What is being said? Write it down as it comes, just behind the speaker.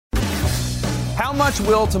How much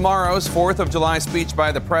will tomorrow's 4th of July speech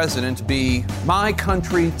by the president be "My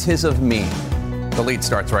country, 'tis of me"? The lead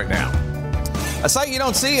starts right now. A sight you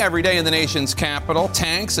don't see every day in the nation's capital,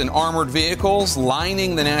 tanks and armored vehicles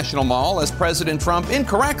lining the National Mall as President Trump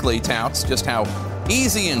incorrectly touts just how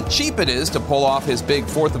easy and cheap it is to pull off his big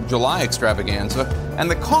 4th of July extravaganza. And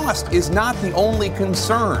the cost is not the only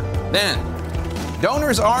concern. Then,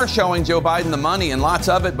 donors are showing Joe Biden the money and lots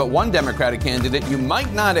of it, but one Democratic candidate you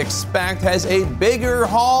might not expect has a bigger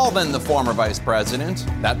haul than the former vice president.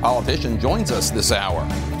 That politician joins us this hour.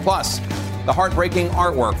 Plus, the heartbreaking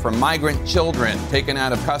artwork from migrant children taken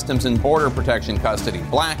out of Customs and Border Protection custody.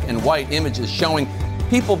 Black and white images showing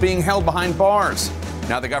people being held behind bars.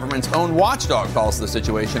 Now the government's own watchdog calls the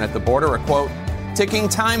situation at the border a, quote, ticking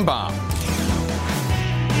time bomb.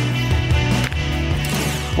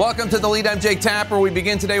 Welcome to The Lead. I'm Jake Tapper. We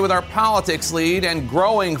begin today with our politics lead and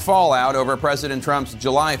growing fallout over President Trump's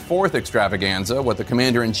July 4th extravaganza, what the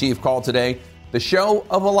commander-in-chief called today the show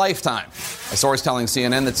of a lifetime. A source telling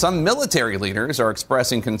CNN that some military leaders are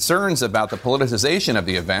expressing concerns about the politicization of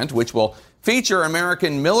the event, which will feature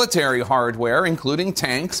American military hardware, including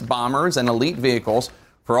tanks, bombers, and elite vehicles,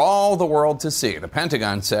 for all the world to see. The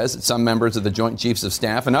Pentagon says that some members of the Joint Chiefs of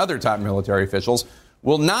Staff and other top military officials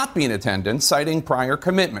will not be in attendance, citing prior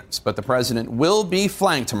commitments. But the president will be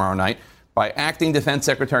flanked tomorrow night by Acting Defense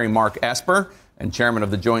Secretary Mark Esper and Chairman of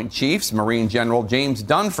the Joint Chiefs, Marine General James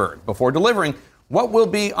Dunford, before delivering what will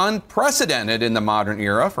be unprecedented in the modern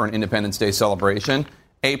era for an Independence Day celebration,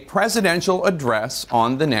 a presidential address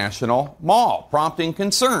on the National Mall, prompting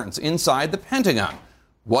concerns inside the Pentagon.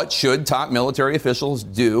 What should top military officials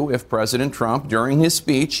do if President Trump, during his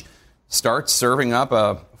speech, starts serving up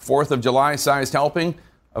a 4th of July-sized helping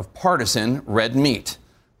of partisan red meat?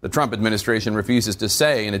 The Trump administration refuses to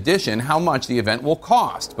say, in addition, how much the event will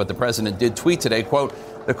cost. But the president did tweet today, quote,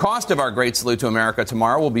 the cost of our great salute to America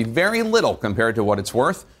tomorrow will be very little compared to what it's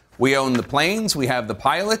worth. We own the planes. We have the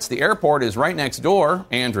pilots. The airport is right next door,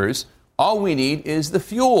 Andrews. All we need is the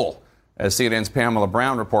fuel. As CNN's Pamela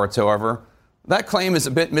Brown reports, however, that claim is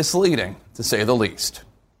a bit misleading, to say the least.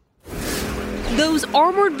 Those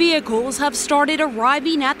armored vehicles have started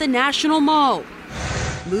arriving at the National Mall.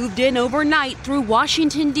 Moved in overnight through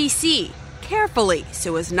Washington, D.C., carefully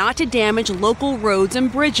so as not to damage local roads and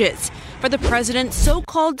bridges for the president's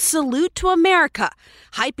so-called salute to America,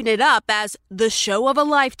 hyping it up as the show of a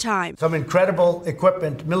lifetime. Some incredible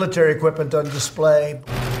equipment, military equipment on display.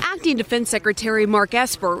 Acting Defense Secretary Mark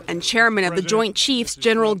Esper and Chairman of the Joint Chiefs,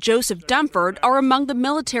 General Joseph Dunford, are among the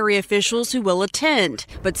military officials who will attend.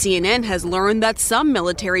 But CNN has learned that some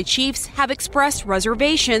military chiefs have expressed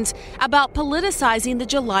reservations about politicizing the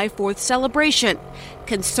July 4th celebration,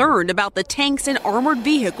 concerned about the tanks and armored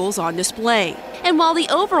vehicles on display. And while the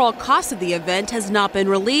overall cost of the event has not been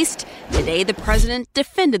released, today the president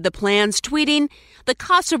defended the plans, tweeting, the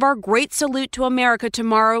cost of our great salute to America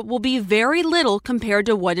tomorrow will be very little compared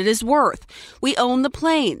to what it is worth. We own the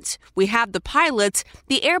planes. We have the pilots.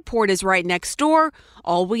 The airport is right next door.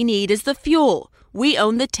 All we need is the fuel. We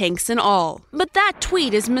own the tanks and all. But that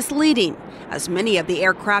tweet is misleading, as many of the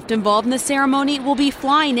aircraft involved in the ceremony will be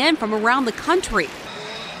flying in from around the country.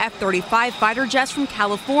 F-35 fighter jets from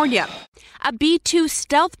California, a B-2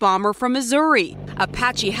 stealth bomber from Missouri,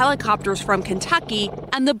 Apache helicopters from Kentucky,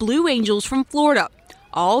 and the Blue Angels from Florida,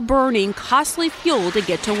 all burning costly fuel to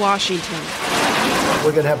get to Washington.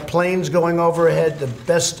 We're going to have planes going overhead, the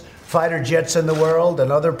best fighter jets in the world,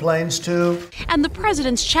 and other planes too. And the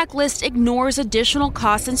president's checklist ignores additional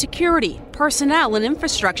costs and security, personnel, and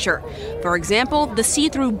infrastructure. For example, the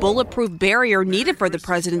see-through bulletproof barrier needed for the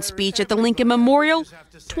president's speech at the Lincoln Memorial,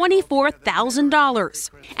 $24,000.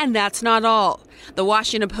 And that's not all. The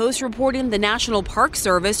Washington Post reporting the National Park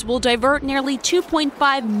Service will divert nearly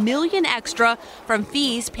 $2.5 million extra from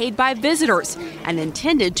fees paid by visitors and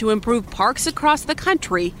intended to improve parks across the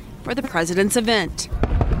country for the president's event,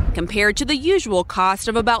 compared to the usual cost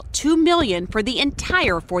of about $2 million for the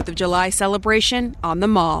entire 4th of July celebration on the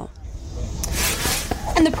Mall.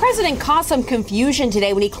 And the president caused some confusion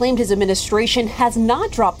today when he claimed his administration has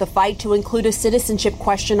not dropped the fight to include a citizenship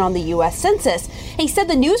question on the U.S. Census. He said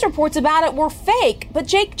the news reports about it were fake. But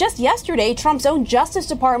Jake, just yesterday, Trump's own Justice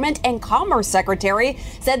Department and Commerce Secretary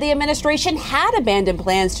said the administration had abandoned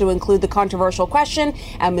plans to include the controversial question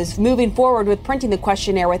and was moving forward with printing the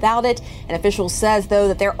questionnaire without it. An official says, though,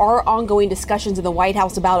 that there are ongoing discussions in the White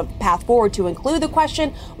House about a path forward to include the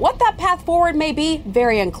question. What that path forward may be,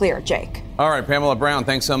 very unclear, Jake. All right, Pamela Brown,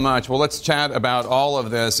 thanks so much. Well, let's chat about all of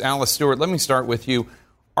this. Alice Stewart, let me start with you.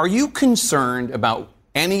 Are you concerned about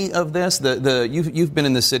any of this? You've been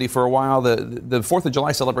in the city for a while. The 4th of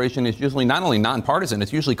July celebration is usually not only nonpartisan,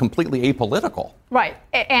 it's usually completely apolitical. Right.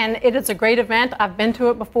 And it is a great event. I've been to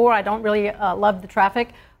it before. I don't really love the traffic.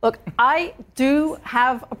 Look, I do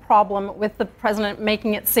have a problem with the president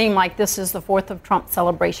making it seem like this is the 4th of Trump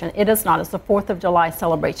celebration. It is not. It's the 4th of July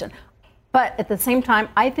celebration. But at the same time,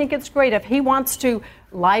 I think it's great if he wants to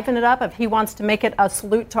liven it up, if he wants to make it a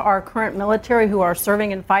salute to our current military who are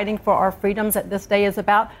serving and fighting for our freedoms that this day is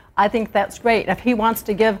about. I think that's great. If he wants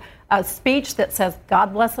to give a speech that says,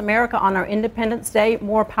 God bless America on our Independence Day,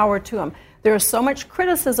 more power to him. There is so much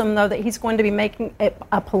criticism, though, that he's going to be making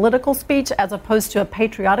a political speech as opposed to a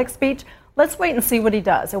patriotic speech. Let's wait and see what he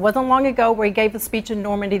does. It wasn't long ago where he gave a speech in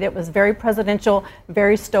Normandy that was very presidential,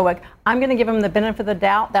 very stoic. I'm going to give him the benefit of the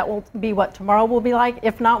doubt. That will be what tomorrow will be like.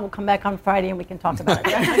 If not, we'll come back on Friday and we can talk about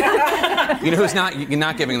it. You know who's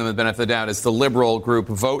not giving them the benefit of the doubt is the liberal group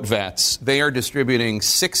Vote Vets. They are distributing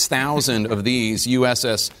 6,000 of these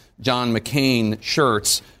USS John McCain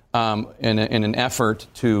shirts in an effort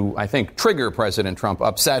to, I think, trigger President Trump,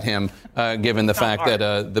 upset him, given the fact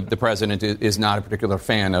that the president is not a particular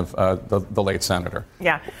fan of the late senator.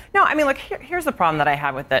 Yeah. No, I mean, look, here's the problem that I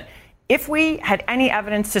have with it. If we had any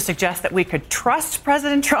evidence to suggest that we could trust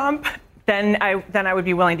President Trump, then I would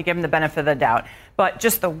be willing to give him the benefit of the doubt. But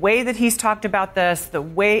just the way that he's talked about this,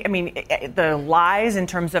 the lies in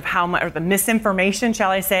terms of how much, or the misinformation,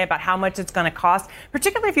 shall I say, about how much it's going to cost,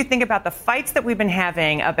 particularly if you think about the fights that we've been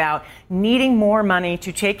having about needing more money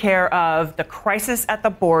to take care of the crisis at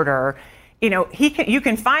the border. You know, you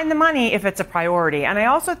can find the money if it's a priority. And I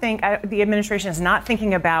also think the administration is not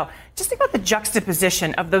thinking about the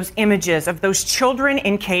juxtaposition of those images of those children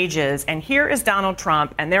in cages. And here is Donald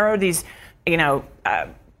Trump, and there are these,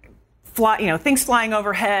 things flying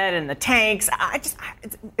overhead and the tanks.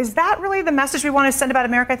 Is that really the message we want to send about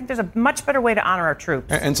America? I think there's a much better way to honor our troops.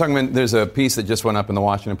 And Sungmin, there's a piece that just went up in the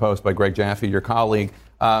Washington Post by Greg Jaffe, your colleague,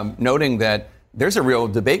 noting that there's a real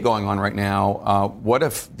debate going on right now. What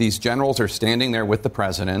if these generals are standing there with the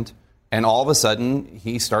president and all of a sudden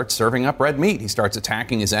he starts serving up red meat? He starts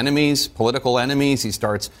attacking his enemies, political enemies. He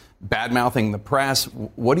starts bad-mouthing the press.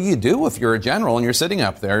 What do you do if you're a general and you're sitting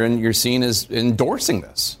up there and you're seen as endorsing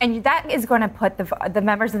this? And that is going to put the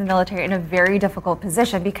members of the military in a very difficult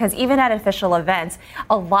position, because even at official events,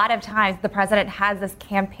 a lot of times the president has this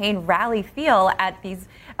campaign rally feel at these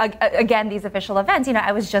official events. You know,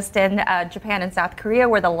 I was just in Japan and South Korea,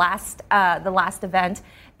 where the last event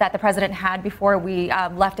that the president had before we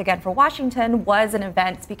left again for Washington was an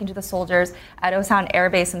event speaking to the soldiers at Osan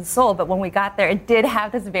Air Base in Seoul. But when we got there, it did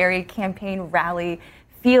have this very campaign rally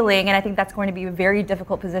feeling, and I think that's going to be a very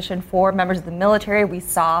difficult position for members of the military. We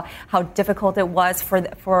saw how difficult it was for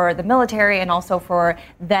the military and also for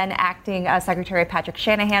then acting Secretary Patrick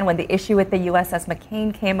Shanahan when the issue with the USS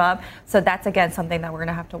McCain came up. So that's, again, something that we're going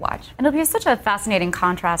to have to watch. And it'll be such a fascinating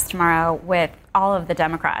contrast tomorrow with all of the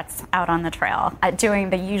Democrats out on the trail doing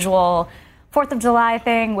the usual 4th of July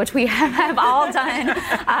thing, which we have all done,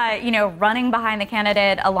 running behind the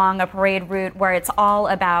candidate along a parade route where it's all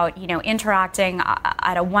about, interacting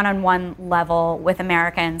at a one-on-one level with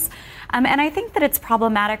Americans. And I think that it's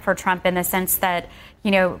problematic for Trump in the sense that,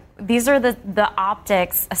 these are the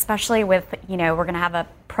optics, especially with, we're going to have a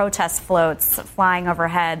protest floats flying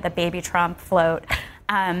overhead, the baby Trump float.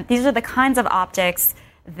 These are the kinds of optics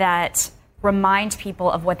that remind people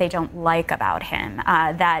of what they don't like about him,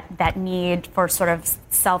 that need for sort of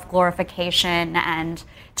self-glorification and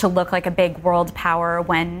to look like a big world power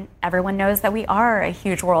when everyone knows that we are a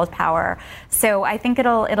huge world power. So I think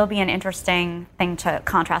it'll be an interesting thing to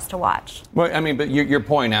contrast to watch. Well, I mean, but your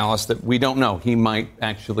point, Alice, that we don't know. He might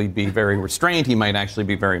actually be very restrained. He might actually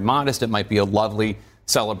be very modest. It might be a lovely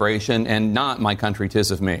celebration and not my country, 'tis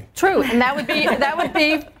of me. True, and that would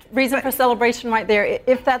be reason for celebration right there,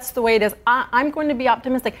 if that's the way it is. I'm going to be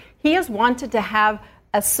optimistic. He has wanted to have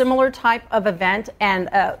a similar type of event and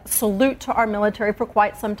a salute to our military for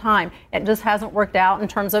quite some time. It just hasn't worked out in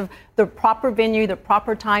terms of the proper venue, the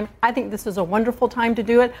proper time. I think this is a wonderful time to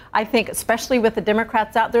do it. I think especially with the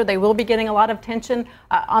Democrats out there, they will be getting a lot of attention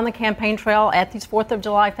on the campaign trail at these 4th of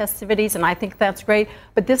July festivities, and I think that's great.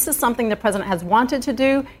 But this is something the president has wanted to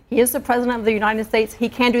do. He is the president of the United States. He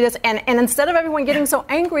can do this. And instead of everyone getting so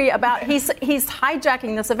angry about he's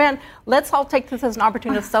hijacking this event, let's all take this as an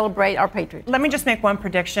opportunity to celebrate our patriotism. Let me just make one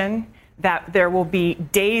prediction, that there will be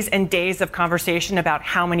days and days of conversation about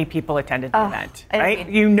how many people attended the event, right?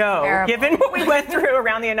 Terrible. Given what we went through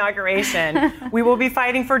around the inauguration, we will be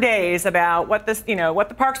fighting for days about what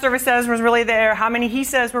the Park Service says was really there, how many he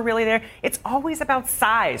says were really there. It's always about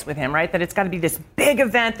size with him, right? That it's got to be this big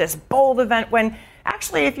event, this bold event, when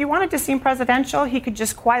actually, if you wanted to seem presidential, he could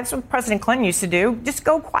just that's what President Clinton used to do. Just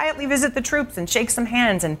go quietly visit the troops and shake some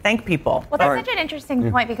hands and thank people. Well, that's such an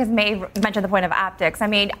interesting point because May mentioned the point of optics. I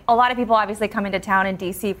mean, a lot of people obviously come into town in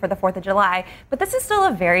D.C. for the 4th of July, but this is still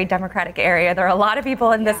a very Democratic area. There are a lot of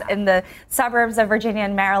people in the suburbs of Virginia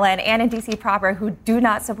and Maryland and in D.C. proper who do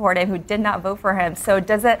not support him, who did not vote for him. So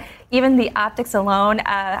does it, even the optics alone,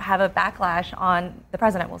 have a backlash on the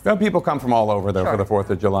president? We'll see. Well, people come from all over, though, for the 4th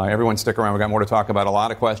of July. Everyone stick around. We've got more to talk about. A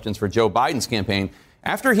lot of questions for Joe Biden's campaign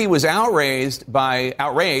after he was outraised by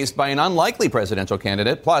an unlikely presidential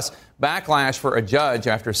candidate, plus backlash for a judge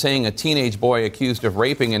after saying a teenage boy accused of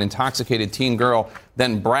raping an intoxicated teen girl,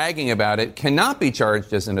 then bragging about it, cannot be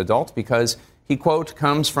charged as an adult because he, quote,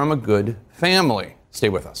 comes from a good family. Stay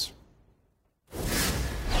with us.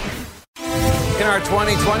 In our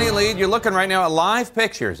 2020 lead, you're looking right now at live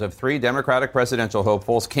pictures of 3 Democratic presidential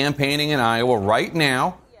hopefuls campaigning in Iowa right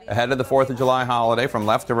now ahead of the 4th of July holiday. From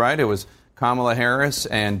left to right, it was Kamala Harris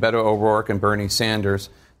and Beto O'Rourke and Bernie Sanders.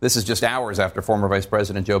 This is just hours after former Vice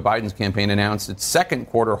President Joe Biden's campaign announced its second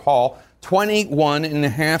quarter haul,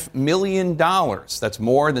 $21.5 million. That's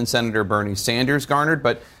more than Senator Bernie Sanders garnered,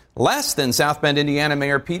 but less than South Bend, Indiana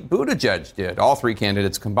Mayor Pete Buttigieg did. All 3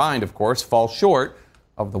 candidates combined, of course, fall short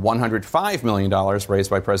of the $105 million raised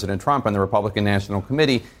by President Trump and the Republican National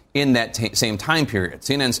Committee in that same time period.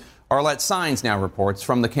 CNN's Arlette Saenz now reports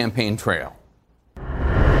from the campaign trail.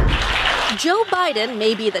 Joe Biden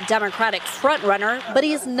may be the Democratic frontrunner, but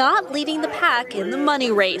he is not leading the pack in the money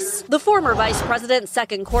race. The former vice president's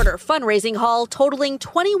second quarter fundraising haul totaling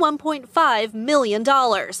 $21.5 million.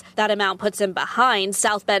 That amount puts him behind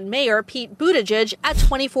South Bend Mayor Pete Buttigieg at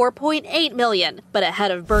 $24.8 million, but ahead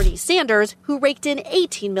of Bernie Sanders, who raked in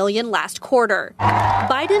 $18 million last quarter.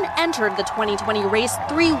 Biden entered the 2020 race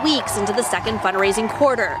 3 weeks into the second fundraising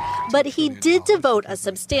quarter, but he did devote a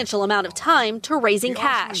substantial amount of time to raising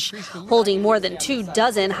cash, holding more than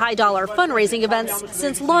 24 high-dollar fundraising events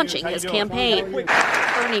since launching his campaign,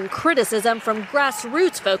 earning criticism from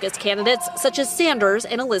grassroots-focused candidates such as Sanders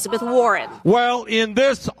and Elizabeth Warren. Well, in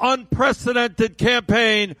this unprecedented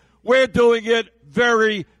campaign, we're doing it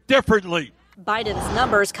very differently. Biden's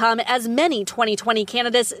numbers come as many 2020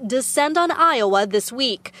 candidates descend on Iowa this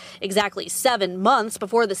week, exactly 7 months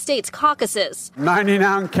before the state's caucuses.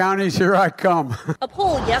 99 counties, here I come. A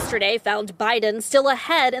poll yesterday found Biden still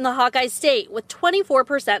ahead in the Hawkeye state with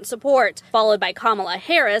 24% support, followed by Kamala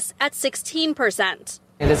Harris at 16%.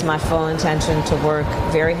 It is my full intention to work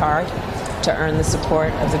very hard to earn the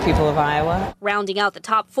support of the people of Iowa. Rounding out the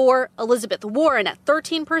top 4, Elizabeth Warren at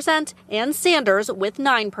 13% and Sanders with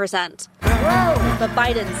 9%. But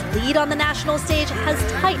Biden's lead on the national stage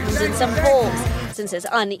has tightened in some polls since his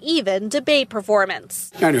uneven debate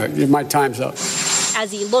performance. Anyway, my time's up.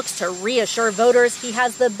 As he looks to reassure voters he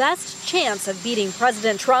has the best chance of beating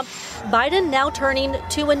President Trump, Biden now turning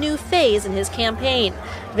to a new phase in his campaign,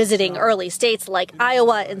 visiting early states like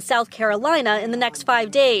Iowa and South Carolina in the next 5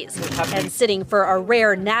 days, and sitting for a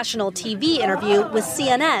rare national TV interview with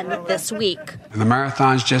CNN this week. The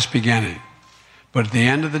marathon's just beginning. But at the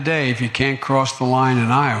end of the day, if you can't cross the line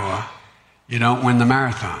in Iowa, you don't win the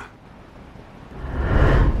marathon.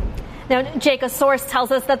 Now, Jake, a source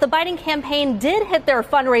tells us that the Biden campaign did hit their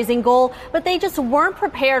fundraising goal, but they just weren't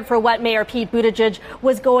prepared for what Mayor Pete Buttigieg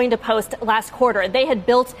was going to post last quarter. They had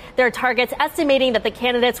built their targets, estimating that the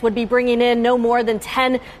candidates would be bringing in no more than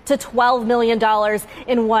 $10 to $12 million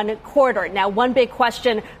in 1 quarter. Now, one big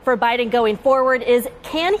question for Biden going forward is,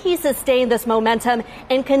 can he sustain this momentum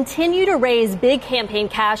and continue to raise big campaign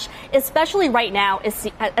cash, especially right now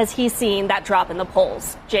as he's seeing that drop in the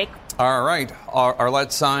polls? Jake? All right. Arlette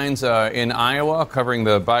Saenz in Iowa covering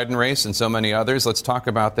the Biden race and so many others. Let's talk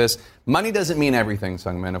about this. Money doesn't mean everything,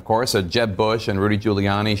 Sungmin, of course. Jeb Bush and Rudy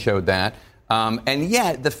Giuliani showed that. And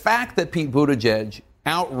yet the fact that Pete Buttigieg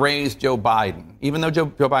outraised Joe Biden, even though Joe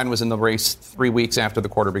Biden was in the race 3 weeks after the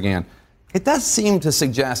quarter began, it does seem to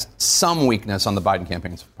suggest some weakness on the Biden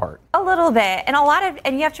campaign's part. A little bit.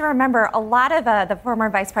 And you have to remember, a lot of the former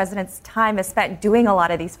vice president's time is spent doing a lot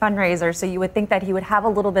of these fundraisers. So you would think that he would have a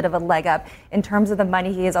little bit of a leg up in terms of the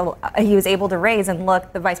money he was able to raise. And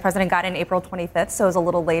look, the vice president got in April 25th, so it was a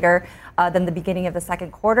little later than the beginning of the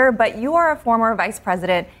second quarter. But you are a former vice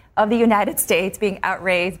president of the United States being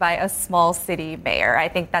outraised by a small city mayor. I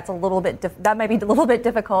think that's that might be a little bit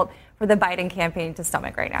difficult for the Biden campaign to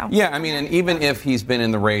stomach right now. Yeah, I mean, and even if he's been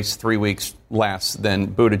in the race 3 weeks less than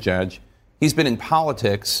Buttigieg, he's been in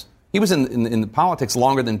politics. He was in politics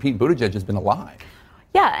longer than Pete Buttigieg has been alive.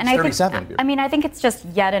 Yeah, and I think it's just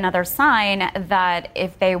yet another sign that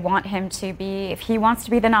if he wants to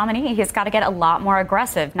be the nominee, he's got to get a lot more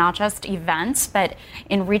aggressive, not just events, but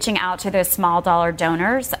in reaching out to those small dollar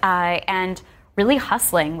donors and really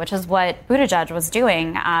hustling, which is what Buttigieg was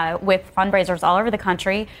doing with fundraisers all over the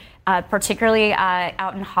country, particularly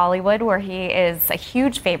out in Hollywood, where he is a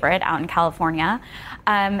huge favorite out in California.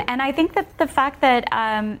 And I think that the fact that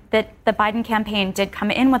that the Biden campaign did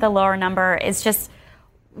come in with a lower number is just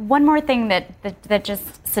one more thing that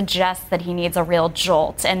just suggests that he needs a real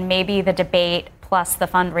jolt, and maybe the debate plus the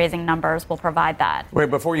fundraising numbers will provide that. Wait,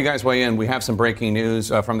 before you guys weigh in, we have some breaking news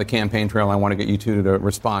from the campaign trail. I want to get you two to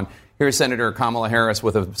respond. Here's Senator Kamala Harris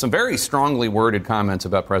with some very strongly worded comments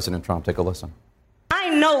about President Trump. Take a listen. I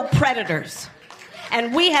know predators,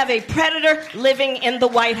 and we have a predator living in the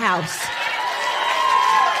White House.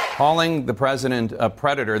 Calling the president a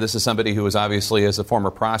predator, this is somebody who was obviously, as a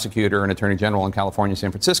former prosecutor and attorney general in California,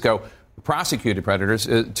 San Francisco, prosecuted predators.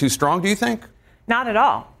 Too strong, do you think? Not at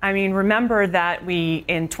all. I mean, remember that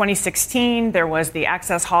in 2016, there was the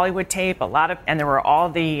Access Hollywood tape, and there were all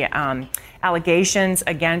the allegations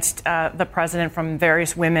against the president from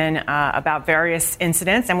various women about various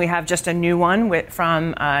incidents. And we have just a new one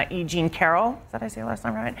from E. Jean Carroll. Did I say last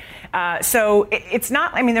time right? So it's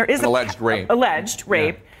not, I mean, there is an alleged rape. Alleged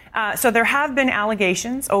rape. Yeah. So there have been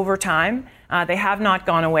allegations over time. They have not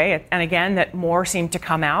gone away. And again, that more seem to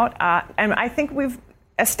come out. And I think we've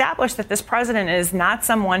established that this president is not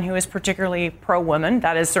someone who is particularly pro-woman.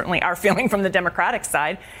 That is certainly our feeling from the Democratic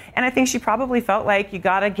side. And I think she probably felt like you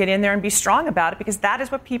got to get in there and be strong about it, because that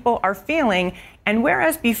is what people are feeling. And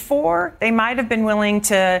whereas before they might have been willing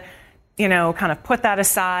to, kind of put that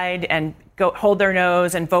aside and go hold their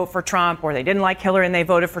nose and vote for Trump, or they didn't like Hillary and they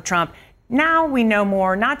voted for Trump, now we know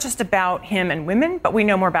more, not just about him and women, but we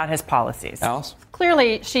know more about his policies. Alice?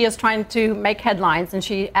 Clearly, she is trying to make headlines, and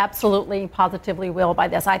she absolutely, positively will by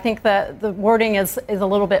this. I think the wording is a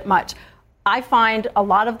little bit much. I find a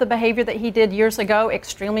lot of the behavior that he did years ago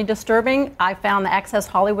extremely disturbing. I found the Access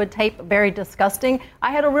Hollywood tape very disgusting. I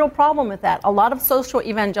had a real problem with that. A lot of social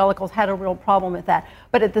evangelicals had a real problem with that.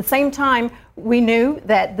 But at the same time, we knew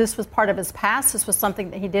that this was part of his past. This was something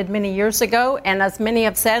that he did many years ago. And as many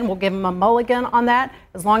have said, we'll give him a mulligan on that,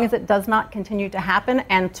 as long as it does not continue to happen.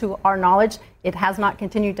 And to our knowledge, it has not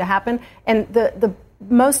continued to happen. And the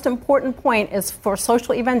most important point is for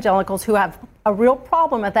social evangelicals who have a real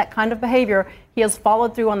problem at that kind of behavior, he has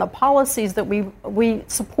followed through on the policies that we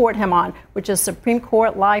support him on, which is Supreme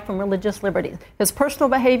Court, life, and religious liberties. His personal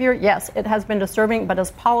behavior, yes, it has been disturbing, but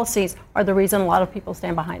his policies are the reason a lot of people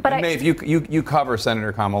stand behind him. But Maeve, you cover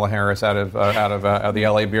Senator Kamala Harris out of the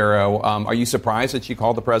LA bureau. Are you surprised that she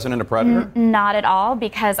called the president a predator? Not at all,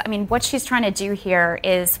 because what she's trying to do here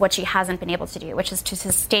is what she hasn't been able to do, which is to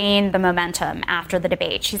sustain the momentum after the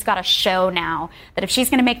debate. She's got to show now that if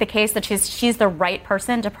she's going to make the case that she's the right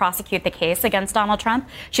person to prosecute the case against Donald Trump,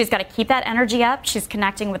 she's got to keep that energy up. She's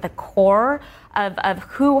connecting with the core of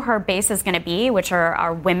who her base is going to be, which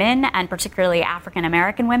are women, and particularly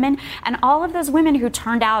African-American women. And all of those women who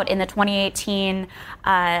turned out in the 2018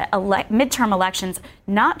 midterm elections,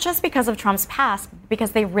 not just because of Trump's past,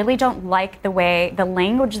 because they really don't like the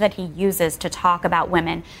language that he uses to talk about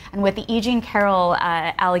women. And with the E. Jean Carroll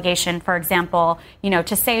allegation, for example,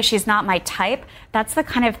 to say she's not my type, that's the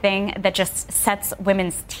kind of thing that just sets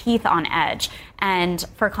women's teeth on edge. And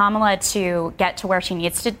for Kamala to get to where she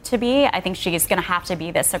needs to be, I think she's going to have to be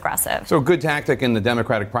this aggressive. So a good tactic in the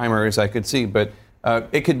Democratic primaries, I could see, but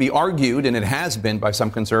it could be argued, and it has been by some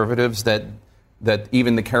conservatives, that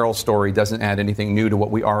even the Carroll story doesn't add anything new to what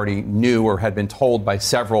we already knew or had been told by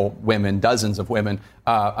several women, dozens of women,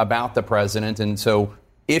 about the president. And so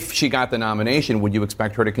if she got the nomination, would you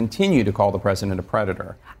expect her to continue to call the president a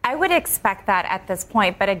predator? I would expect that at this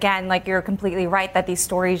point. But again, you're completely right that these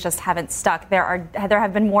stories just haven't stuck. There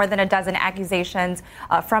have been more than a dozen accusations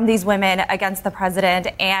from these women against the president,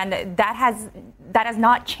 and that has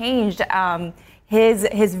not changed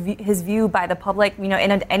his view by the public, in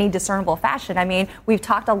any discernible fashion. I mean, we've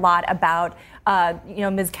talked a lot about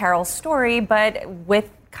Ms. Carroll's story, but with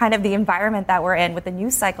kind of the environment that we're in, with the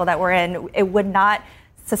news cycle that we're in, it would not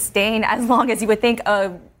sustain as long as you would think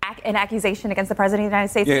an accusation against the president of the United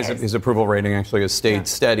States. Yeah, his approval rating actually has stayed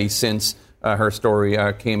steady since her story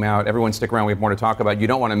came out. Everyone stick around. We have more to talk about. You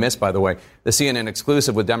don't want to miss, by the way, the CNN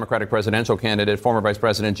exclusive with Democratic presidential candidate, former Vice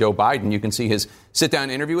President Joe Biden. You can see his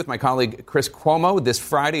sit-down interview with my colleague Chris Cuomo this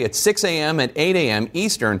Friday at 6 a.m. and 8 a.m.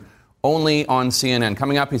 Eastern, only on CNN.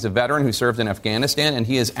 Coming up, he's a veteran who served in Afghanistan, and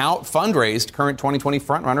he has out-fundraised current 2020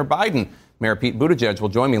 frontrunner Biden. Mayor Pete Buttigieg will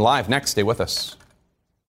join me live next. Stay with us.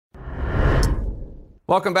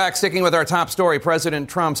 Welcome back. Sticking with our top story, President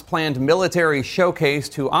Trump's planned military showcase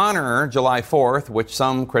to honor July 4th, which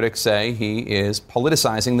some critics say he is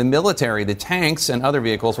politicizing the military. The tanks and other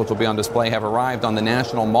vehicles, which will be on display, have arrived on the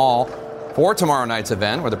National Mall for tomorrow night's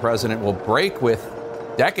event, where the president will break with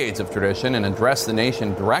decades of tradition and address the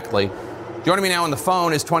nation directly. Joining me now on the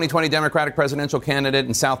phone is 2020 Democratic presidential candidate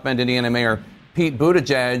and South Bend, Indiana Mayor Pete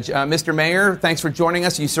Buttigieg. Mr. Mayor, thanks for joining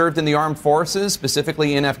us. You served in the armed forces,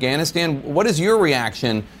 specifically in Afghanistan. What is your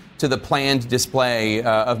reaction to the planned display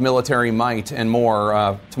of military might and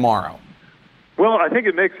more tomorrow? Well, I think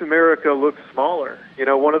it makes America look smaller. You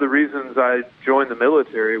know, one of the reasons I joined the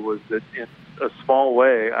military was that in a small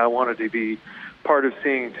way, I wanted to be part of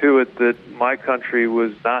seeing to it that my country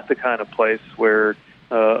was not the kind of place where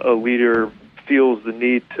a leader feels the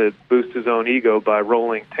need to boost his own ego by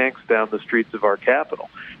rolling tanks down the streets of our capital.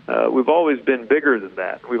 We've always been bigger than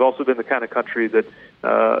that. We've also been the kind of country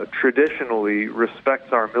that traditionally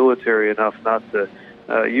respects our military enough not to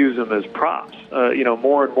use them as props.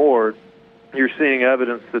 More and more, you're seeing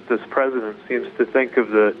evidence that this president seems to think of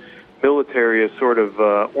the military as sort of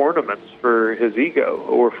ornaments for his ego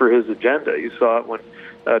or for his agenda. You saw it when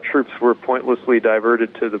troops were pointlessly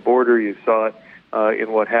diverted to the border. You saw it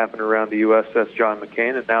in what happened around the USS John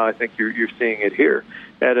McCain, and now I think you're seeing it here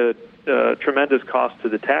at a tremendous cost to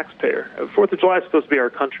the taxpayer. 4th of July is supposed to be our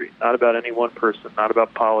country, not about any one person, not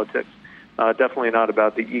about politics, definitely not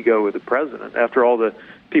about the ego of the president. After all, the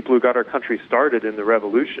people who got our country started in the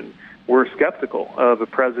revolution were skeptical of a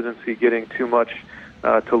presidency getting too much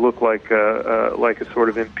to look like a sort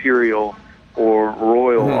of imperial or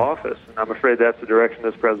royal office, and I'm afraid that's the direction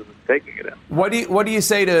this president's taking it in. What do you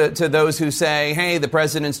say to those who say, hey, the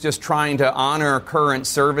president's just trying to honor current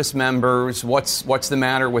service members? What's the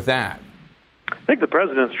matter with that? I think the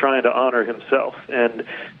president's trying to honor himself, and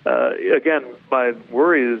again, my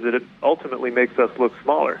worry is that it ultimately makes us look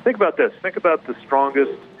smaller. Think about this. Think about the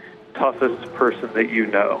strongest, toughest person that you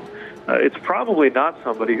know. It's probably not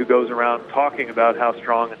somebody who goes around talking about how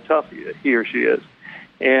strong and tough he or she is.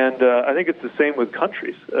 And I think it's the same with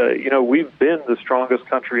countries. We've been the strongest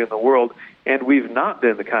country in the world, and we've not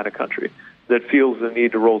been the kind of country that feels the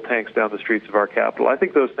need to roll tanks down the streets of our capital. I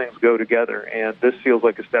think those things go together, and this feels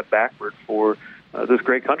like a step backward for this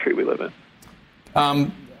great country we live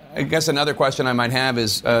in. I guess another question I might have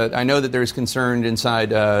is, I know that there's concern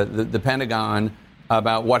inside the Pentagon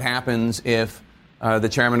about what happens if the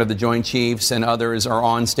chairman of the Joint Chiefs and others are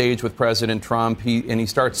on stage with President Trump, he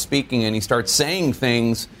starts speaking and he starts saying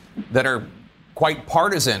things that are quite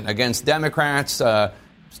partisan against Democrats,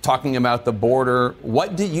 talking about the border.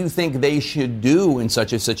 What do you think they should do in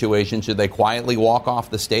such a situation? Should they quietly walk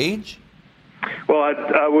off the stage? Well,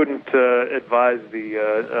 I wouldn't advise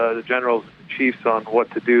the generals and chiefs on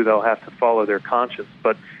what to do. They'll have to follow their conscience,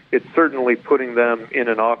 but it's certainly putting them in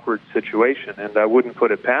an awkward situation, and I wouldn't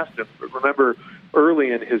put it past him. But remember,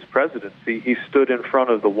 early in his presidency, he stood in front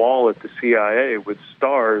of the wall at the CIA with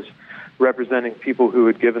stars representing people who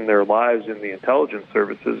had given their lives in the intelligence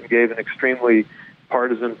services and gave an extremely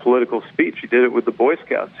partisan political speech. He did it with the Boy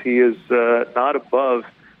Scouts. He is not above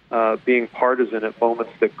being partisan at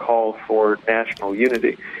moments that call for national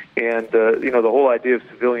unity. And, the whole idea of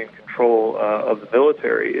civilian control of the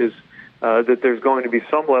military is that there's going to be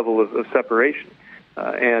some level of separation,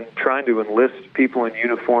 and trying to enlist people in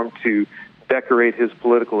uniform to decorate his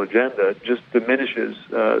political agenda just diminishes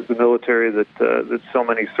the military that so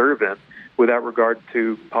many serve in without regard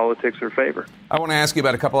to politics or favor. I want to ask you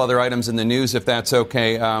about a couple other items in the news, if that's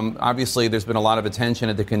okay. Obviously, there's been a lot of attention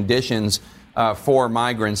at the conditions for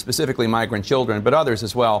migrants, specifically migrant children, but others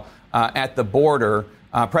as well, at the border.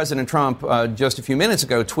 President Trump just a few minutes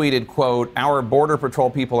ago tweeted, quote, "Our Border Patrol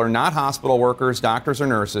people are not hospital workers, doctors, or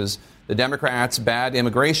nurses. The Democrats' bad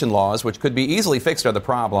immigration laws, which could be easily fixed, are the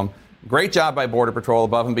problem. Great job by Border Patrol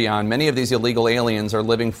above and beyond. Many of these illegal aliens are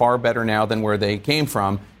living far better now than where they came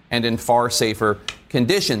from and in far safer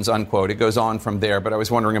conditions," unquote. It goes on from there, but I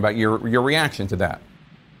was wondering about your reaction to that.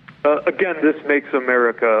 Again, this makes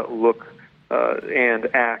America look and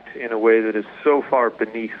act in a way that is so far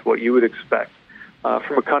beneath what you would expect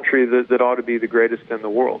from a country that ought to be the greatest in the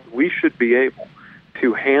world. We should be able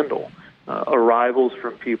to handle arrivals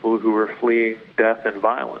from people who are fleeing death and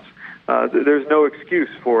violence. There's no excuse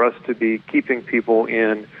for us to be keeping people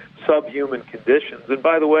in subhuman conditions. And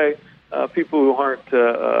by the way, people who aren't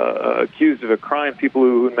accused of a crime, people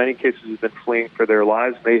who in many cases have been fleeing for their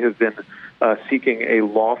lives, may have been seeking a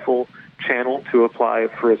lawful channel to apply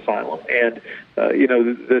for asylum. And,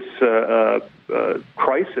 this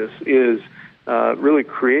crisis is really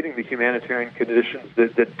creating the humanitarian conditions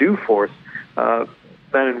that do force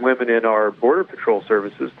men and women in our Border Patrol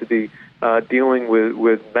services to be dealing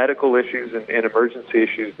with medical issues and emergency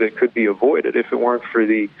issues that could be avoided if it weren't for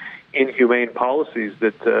the inhumane policies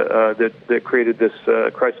that created this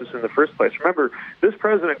crisis in the first place. Remember, this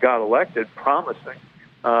president got elected promising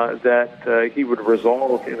that he would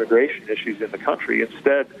resolve immigration issues in the country.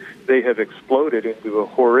 Instead, they have exploded into a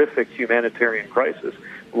horrific humanitarian crisis,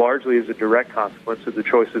 largely as a direct consequence of the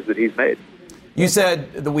choices that he's made. You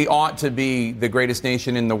said that we ought to be the greatest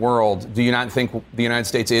nation in the world. Do you not think the United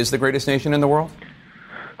States is the greatest nation in the world?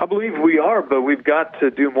 I believe we are, but we've got to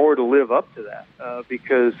do more to live up to that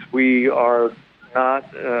because we are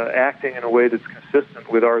not acting in a way that's consistent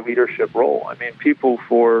with our leadership role. I mean, people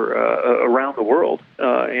around the world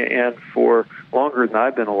and for longer than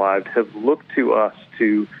I've been alive have looked to us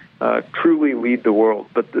to truly lead the world.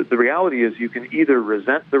 But the reality is you can either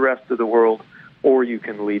resent the rest of the world or you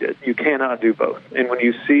can lead it. You cannot do both. And when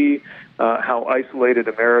you see how isolated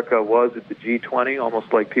America was at the G20,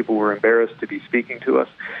 almost like people were embarrassed to be speaking to us,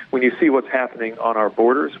 when you see what's happening on our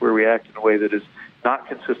borders, where we act in a way that is not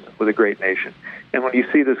consistent with a great nation, and when you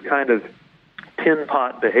see this kind of tin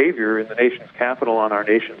pot behavior in the nation's capital on our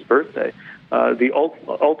nation's birthday, the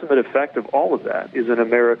ultimate effect of all of that is an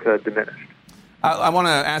America diminished. I want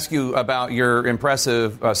to ask you about your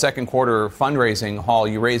impressive second quarter fundraising haul.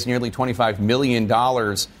 You raised nearly $25 million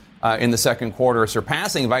in the second quarter,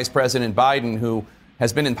 surpassing Vice President Biden, who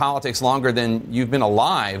has been in politics longer than you've been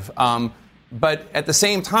alive. But at the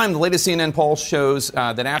same time, the latest CNN poll shows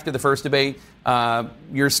that after the first debate,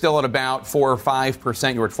 you're still at about 4 or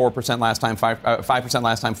 5%. You were at 4% last time, 5%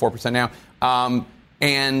 last time, 4% now.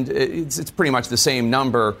 And it's pretty much the same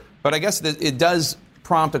number. But I guess it does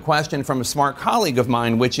prompt a question from a smart colleague of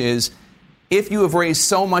mine, which is, if you have raised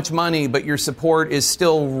so much money, but your support is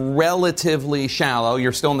still relatively shallow,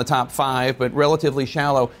 you're still in the top 5, but relatively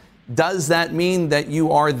shallow, does that mean that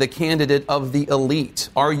you are the candidate of the elite?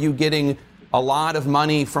 Are you getting a lot of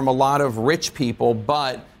money from a lot of rich people,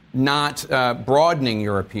 but not broadening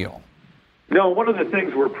your appeal? No, one of the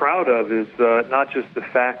things we're proud of is not just the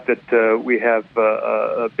fact that we have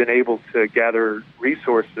been able to gather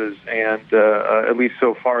resources and, at least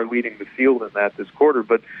so far, leading the field in that this quarter,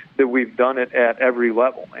 but that we've done it at every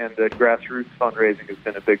level, and that grassroots fundraising has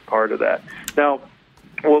been a big part of that. Now,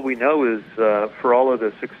 what we know is for all of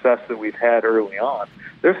the success that we've had early on,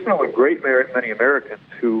 there's still a great many Americans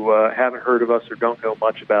who haven't heard of us or don't know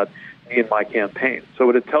much about me and my campaign. So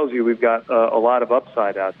what it tells you, we've got a lot of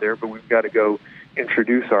upside out there, but we've got to go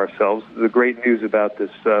introduce ourselves. The great news about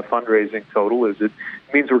this fundraising total is it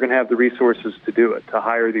means we're going to have the resources to do it, to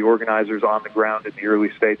hire the organizers on the ground in the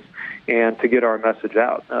early states and to get our message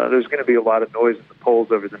out. There's going to be a lot of noise in the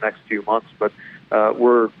polls over the next few months, but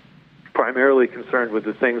we're primarily concerned with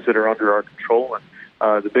the things that are under our control, and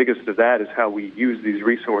the biggest of that is how we use these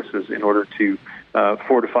resources in order to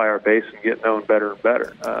fortify our base and get known better and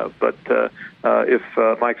better. But if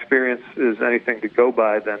my experience is anything to go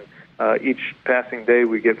by, then each passing day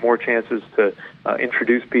we get more chances to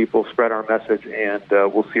introduce people, spread our message, and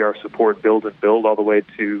we'll see our support build and build all the way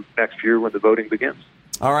to next year when the voting begins.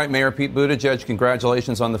 All right, Mayor Pete Buttigieg,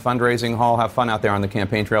 congratulations on the fundraising haul. Have fun out there on the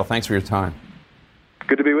campaign trail. Thanks for your time.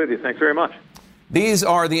 Good to be with you. Thanks very much. These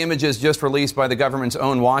are the images just released by the government's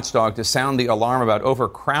own watchdog to sound the alarm about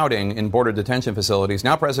overcrowding in border detention facilities.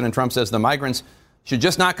 Now President Trump says the migrants should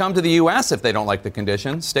just not come to the U.S. if they don't like the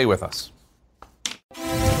conditions. Stay with us.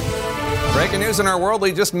 Breaking news in our world.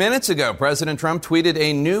 Just minutes ago, President Trump tweeted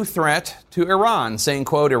a new threat to Iran, saying,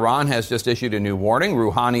 quote, Iran has just issued a new warning.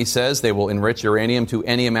 Rouhani says they will enrich uranium to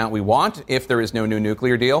any amount we want if there is no new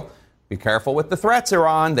nuclear deal. Be careful with the threats,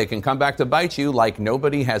 Iran. They can come back to bite you like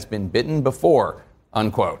nobody has been bitten before,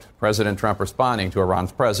 unquote. President Trump responding to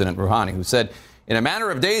Iran's President Rouhani, who said in a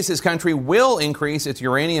matter of days his country will increase its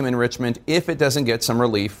uranium enrichment if it doesn't get some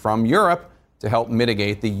relief from Europe to help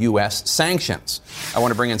mitigate the U.S. sanctions. I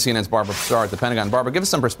want to bring in CNN's Barbara Starr at the Pentagon. Barbara, give us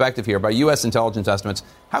some perspective here. By U.S. intelligence estimates,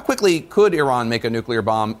 how quickly could Iran make a nuclear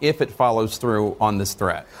bomb if it follows through on this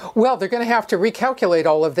threat? Well, they're going to have to recalculate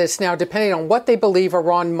all of this now, depending on what they believe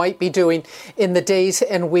Iran might be doing in the days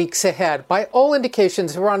and weeks ahead. By all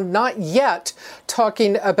indications, Iran not yet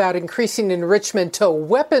talking about increasing enrichment to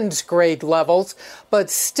weapons-grade levels,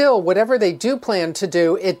 but still, whatever they do plan to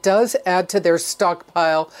do, it does add to their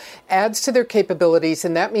stockpile, adds to their capabilities,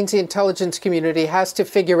 and that means the intelligence community has to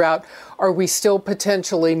figure out, Are we still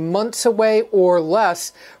potentially months away or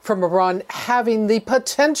less from Iran having the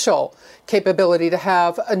potential capability to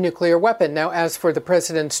have a nuclear weapon? Now, as for the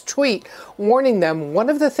president's tweet warning them, one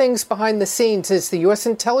of the things behind the scenes is the U.S.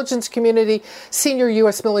 intelligence community, senior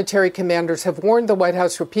U.S. military commanders have warned the White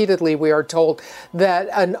House repeatedly, we are told, that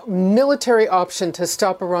a military option to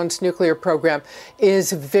stop Iran's nuclear program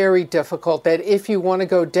is very difficult, that if you want to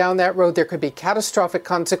go down that road, there could be catastrophic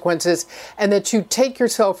consequences, and that you take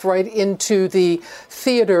yourself right into the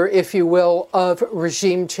theater, if you will, of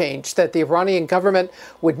regime change, that the Iranian government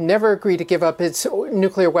would never agree to give up its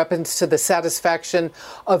nuclear weapons to the satisfaction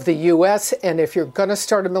of the U.S. And if you're going to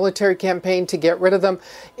start a military campaign to get rid of them,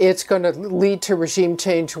 it's going to lead to regime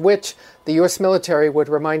change, which the U.S. military would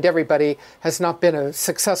remind everybody has not been a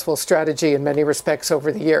successful strategy in many respects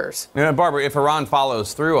over the years. Barbara, if Iran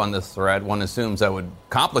follows through on this threat, one assumes that would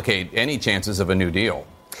complicate any chances of a new deal.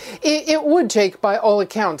 It would, Jake, by all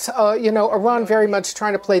accounts. Iran very much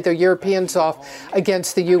trying to play the Europeans off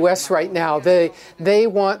against the U.S. right now. They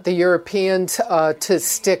want the Europeans to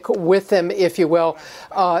stick with them, if you will.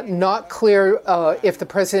 Not clear if the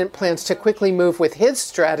president plans to quickly move with his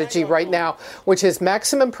strategy right now, which is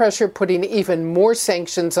maximum pressure, putting even more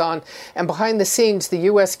sanctions on. And behind the scenes, the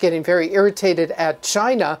U.S. getting very irritated at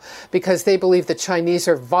China because they believe the Chinese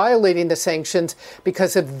are violating the sanctions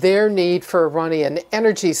because of their need for Iranian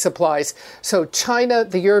energy supplies. So China,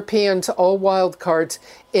 the Europeans, all wild cards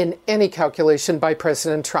in any calculation by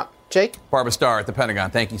President Trump. Jake? Barbara Starr at the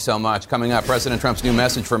Pentagon, thank you so much. Coming up, President Trump's new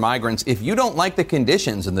message for migrants. If you don't like the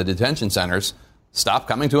conditions in the detention centers, stop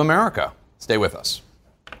coming to America. Stay with us.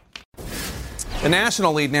 The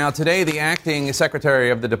national lead now. Today, the acting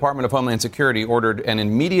secretary of the Department of Homeland Security ordered an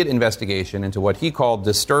immediate investigation into what he called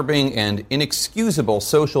disturbing and inexcusable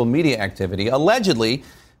social media activity, allegedly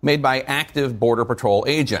made by active Border Patrol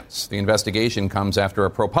agents. The investigation comes after a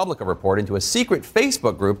ProPublica report into a secret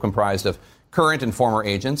Facebook group comprised of current and former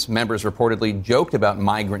agents. Members reportedly joked about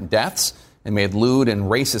migrant deaths and made lewd and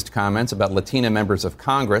racist comments about Latina members of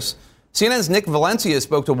Congress. CNN's Nick Valencia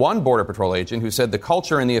spoke to one Border Patrol agent who said the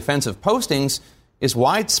culture in the offensive postings is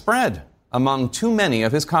widespread among too many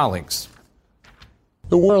of his colleagues.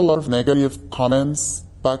 There were a lot of negative comments,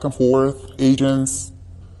 back and forth, agents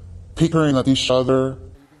pickering at each other.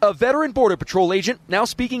 A veteran Border Patrol agent now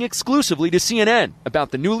speaking exclusively to CNN about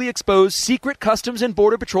the newly exposed secret Customs and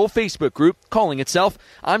Border Patrol Facebook group calling itself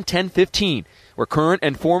I'm 1015, where current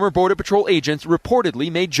and former Border Patrol agents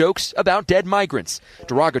reportedly made jokes about dead migrants,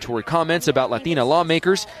 derogatory comments about Latina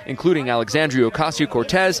lawmakers, including Alexandria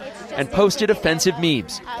Ocasio-Cortez, and posted offensive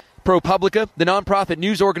memes. ProPublica, the nonprofit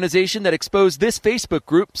news organization that exposed this Facebook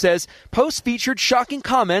group, says posts featured shocking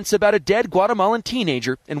comments about a dead Guatemalan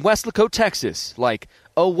teenager in Weslaco, Texas, like,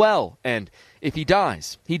 oh well, and if he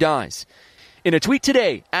dies, he dies. In a tweet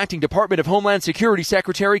today, Acting Department of Homeland Security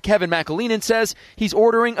Secretary Kevin McAleenan says he's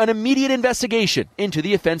ordering an immediate investigation into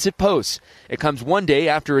the offensive posts. It comes one day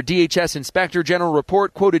after a DHS Inspector General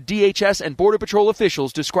report quoted DHS and Border Patrol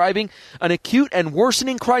officials describing an acute and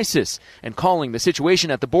worsening crisis and calling the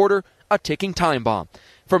situation at the border a ticking time bomb.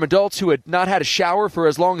 From adults who had not had a shower for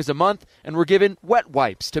as long as a month and were given wet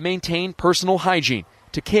wipes to maintain personal hygiene,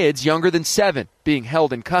 to kids younger than 7 being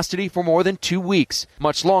held in custody for more than 2 weeks,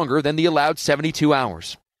 much longer than the allowed 72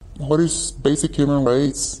 hours. What is basic human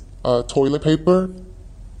rights? Toilet paper,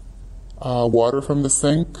 water from the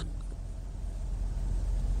sink,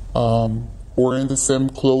 wearing the same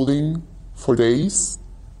clothing for days.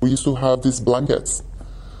 We used to have these blankets,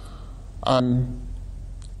 and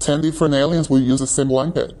 10 different aliens will use the same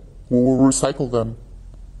blanket. We will recycle them.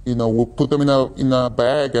 We'll put them in a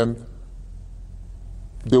bag and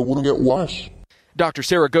they wouldn't get washed. Dr.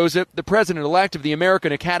 Zaragoza, the president-elect of the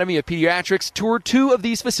American Academy of Pediatrics, toured 2 of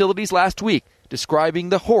these facilities last week, describing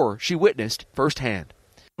the horror she witnessed firsthand.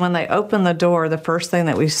 When they opened the door, the first thing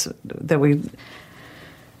that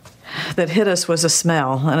hit us was a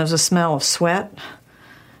smell, and it was a smell of sweat,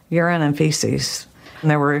 urine, and feces.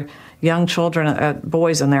 And there were young children,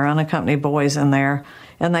 boys in there, unaccompanied boys in there,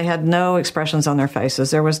 and they had no expressions on their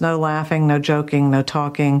faces. There was no laughing, no joking, no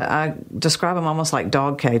talking. I describe them almost like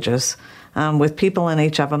dog cages, with people in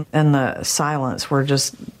each of them, and the silence were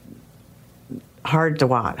just hard to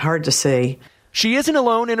watch, hard to see. She isn't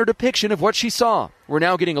alone in her depiction of what she saw. We're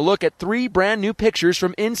now getting a look at 3 brand new pictures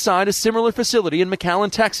from inside a similar facility in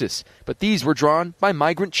McAllen, Texas. But these were drawn by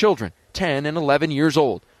migrant children, 10 and 11 years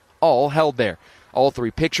old, all held there. All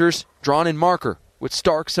 3 pictures drawn in marker with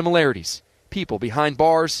stark similarities. People behind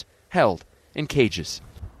bars, held in cages.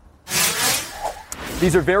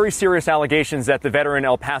 These are very serious allegations that the veteran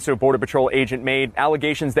El Paso Border Patrol agent made,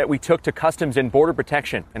 allegations that we took to Customs and Border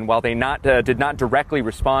Protection. And while they did not directly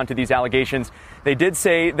respond to these allegations, they did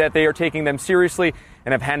say that they are taking them seriously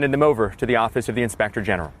and have handed them over to the Office of the Inspector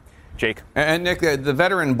General. Jake. And Nick, the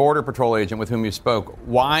veteran Border Patrol agent with whom you spoke,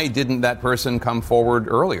 why didn't that person come forward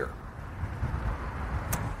earlier?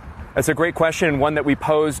 That's a great question, one that we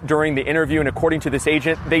posed during the interview. And according to this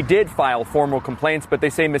agent, they did file formal complaints, but they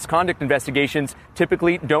say misconduct investigations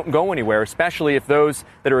typically don't go anywhere, especially if those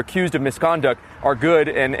that are accused of misconduct are good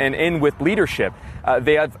and in with leadership.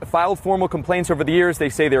 They have filed formal complaints over the years. They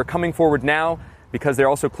say they're coming forward now because they're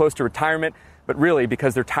also close to retirement, but really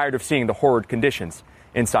because they're tired of seeing the horrid conditions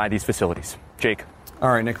inside these facilities. Jake. All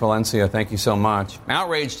right, Nick Valencia, thank you so much.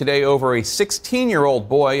 Outrage today over a 16-year-old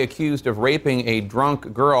boy accused of raping a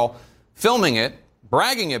drunk girl, filming it,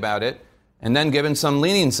 bragging about it, and then given some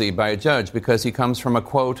leniency by a judge because he comes from a,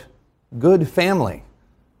 quote, good family.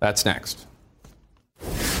 That's next.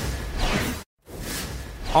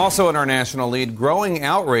 Also in our national lead, growing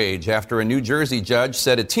outrage after a New Jersey judge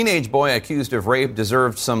said a teenage boy accused of rape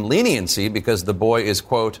deserved some leniency because the boy is,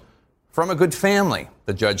 quote, from a good family.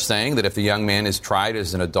 The judge saying that if the young man is tried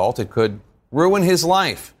as an adult, it could ruin his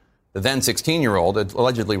life. The then 16-year-old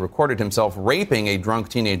allegedly recorded himself raping a drunk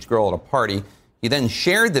teenage girl at a party. He then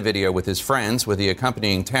shared the video with his friends with the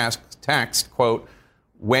accompanying text, quote,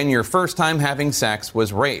 when your first time having sex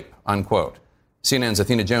was rape, unquote. CNN's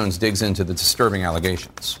Athena Jones digs into the disturbing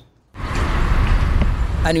allegations.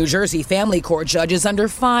 A New Jersey family court judge is under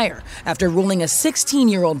fire after ruling a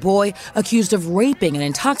 16-year-old boy accused of raping an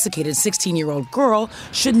intoxicated 16-year-old girl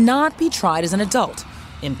should not be tried as an adult,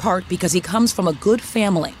 in part because he comes from a good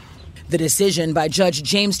family. The decision by Judge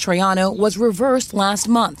James Troiano was reversed last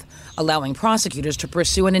month, allowing prosecutors to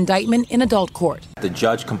pursue an indictment in adult court. The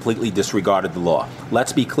judge completely disregarded the law.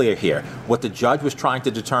 Let's be clear here. What the judge was trying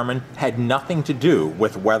to determine had nothing to do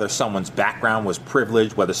with whether someone's background was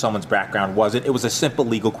privileged, whether someone's background wasn't. It was a simple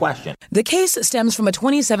legal question. The case stems from a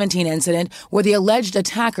 2017 incident where the alleged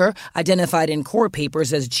attacker, identified in court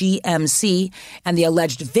papers as GMC, and the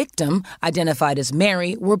alleged victim, identified as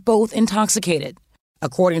Mary, were both intoxicated.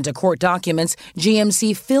 According to court documents,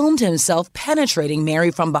 GMC filmed himself penetrating Mary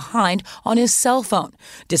from behind on his cell phone,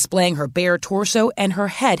 displaying her bare torso and her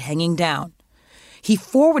head hanging down. He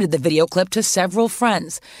forwarded the video clip to several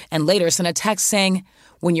friends and later sent a text saying,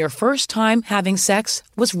 when your first time having sex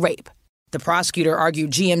was rape. The prosecutor argued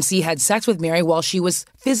GMC had sex with Mary while she was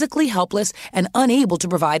physically helpless and unable to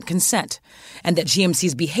provide consent, and that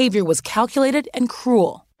GMC's behavior was calculated and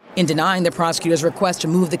cruel. In denying the prosecutor's request to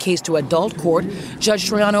move the case to adult court, Judge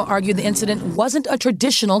Troiano argued the incident wasn't a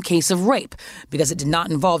traditional case of rape because it did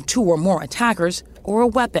not involve two or more attackers or a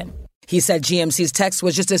weapon. He said GMC's text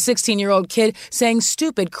was just a 16-year-old kid saying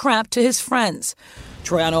stupid crap to his friends.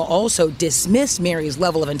 Troiano also dismissed Mary's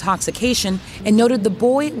level of intoxication and noted the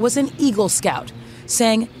boy was an Eagle Scout,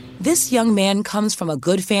 saying, this young man comes from a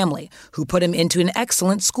good family who put him into an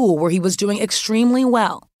excellent school where he was doing extremely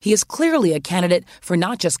well. He is clearly a candidate for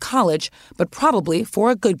not just college, but probably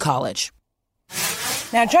for a good college.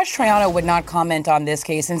 Now, Judge Troiano would not comment on this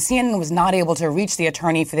case, and CNN was not able to reach the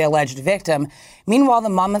attorney for the alleged victim. Meanwhile, the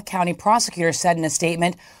Monmouth County prosecutor said in a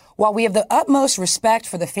statement, while we have the utmost respect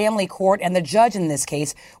for the family court and the judge in this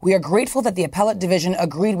case, we are grateful that the appellate division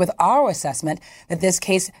agreed with our assessment that this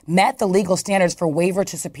case met the legal standards for waiver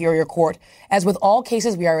to Superior Court. As with all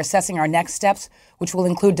cases, we are assessing our next steps, which will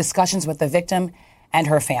include discussions with the victim and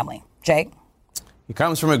her family. Jake? He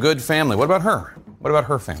comes from a good family. What about her? What about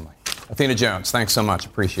her family? Athena Jones, thanks so much.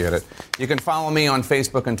 Appreciate it. You can follow me on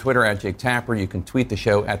Facebook and Twitter at Jake Tapper. You can tweet the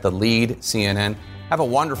show at The Lead CNN. Have a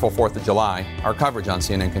wonderful 4th of July. Our coverage on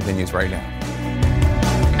CNN continues right now.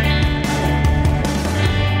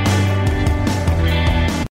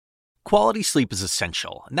 Quality sleep is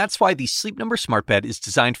essential, and that's why the Sleep Number Smart Bed is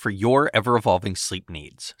designed for your ever-evolving sleep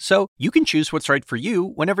needs. So you can choose what's right for you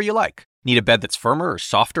whenever you like. Need a bed that's firmer or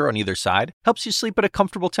softer on either side? Helps you sleep at a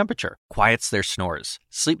comfortable temperature. Quiets their snores.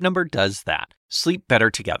 Sleep Number does that. Sleep better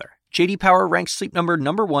together. J.D. Power ranks Sleep Number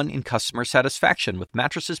 #1 in customer satisfaction with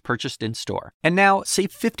mattresses purchased in-store. And now,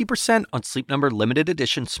 save 50% on Sleep Number limited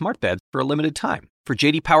edition smart beds for a limited time. For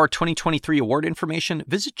J.D. Power 2023 award information,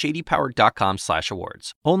 visit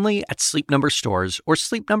jdpower.com/awards. Only at Sleep Number stores or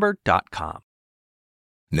sleepnumber.com.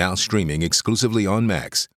 Now streaming exclusively on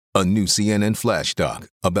Max, a new CNN flash doc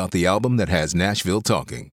about the album that has Nashville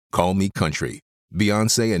talking, Call Me Country.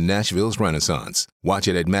 Beyoncé and Nashville's Renaissance. Watch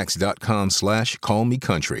it at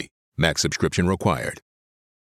max.com/callmecountry. Max subscription required.